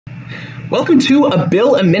Welcome to A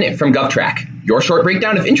Bill a Minute from GovTrack, your short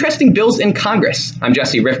breakdown of interesting bills in Congress. I'm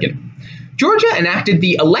Jesse Rifkin. Georgia enacted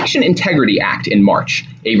the Election Integrity Act in March,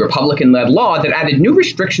 a Republican-led law that added new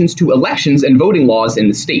restrictions to elections and voting laws in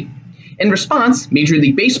the state. In response, Major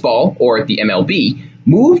League Baseball, or the MLB,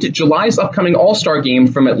 moved July's upcoming All-Star game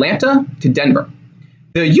from Atlanta to Denver.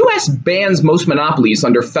 The U.S. bans most monopolies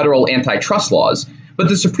under federal antitrust laws, but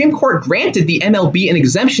the Supreme Court granted the MLB an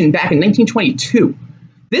exemption back in 1922.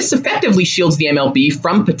 This effectively shields the MLB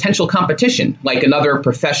from potential competition, like another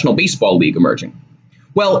professional baseball league emerging.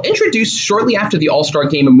 Well, introduced shortly after the All-Star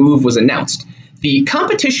Game move was announced, the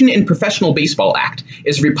Competition in Professional Baseball Act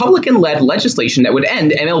is Republican-led legislation that would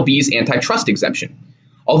end MLB's antitrust exemption.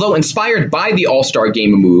 Although inspired by the All-Star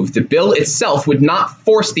Game move, the bill itself would not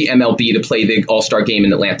force the MLB to play the All-Star Game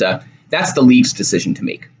in Atlanta. That's the league's decision to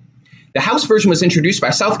make. The House version was introduced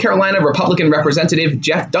by South Carolina Republican Representative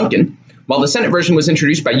Jeff Duncan, while the Senate version was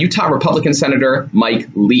introduced by Utah Republican Senator Mike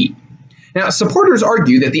Lee. Now, supporters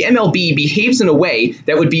argue that the MLB behaves in a way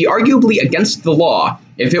that would be arguably against the law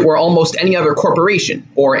if it were almost any other corporation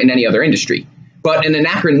or in any other industry, but an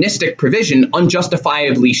anachronistic provision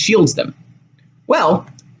unjustifiably shields them. Well,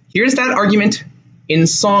 here's that argument in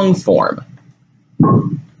song form.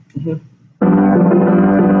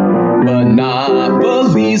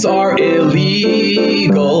 Monopolies are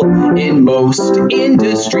illegal in most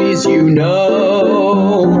industries, you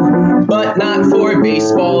know, but not for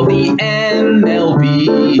baseball. The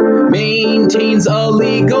MLB maintains a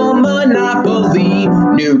legal monopoly.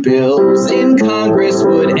 New bills in Congress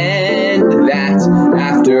would end that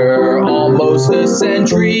after almost a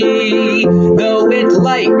century, though it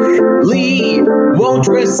likely won't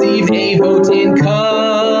receive a vote in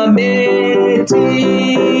committee.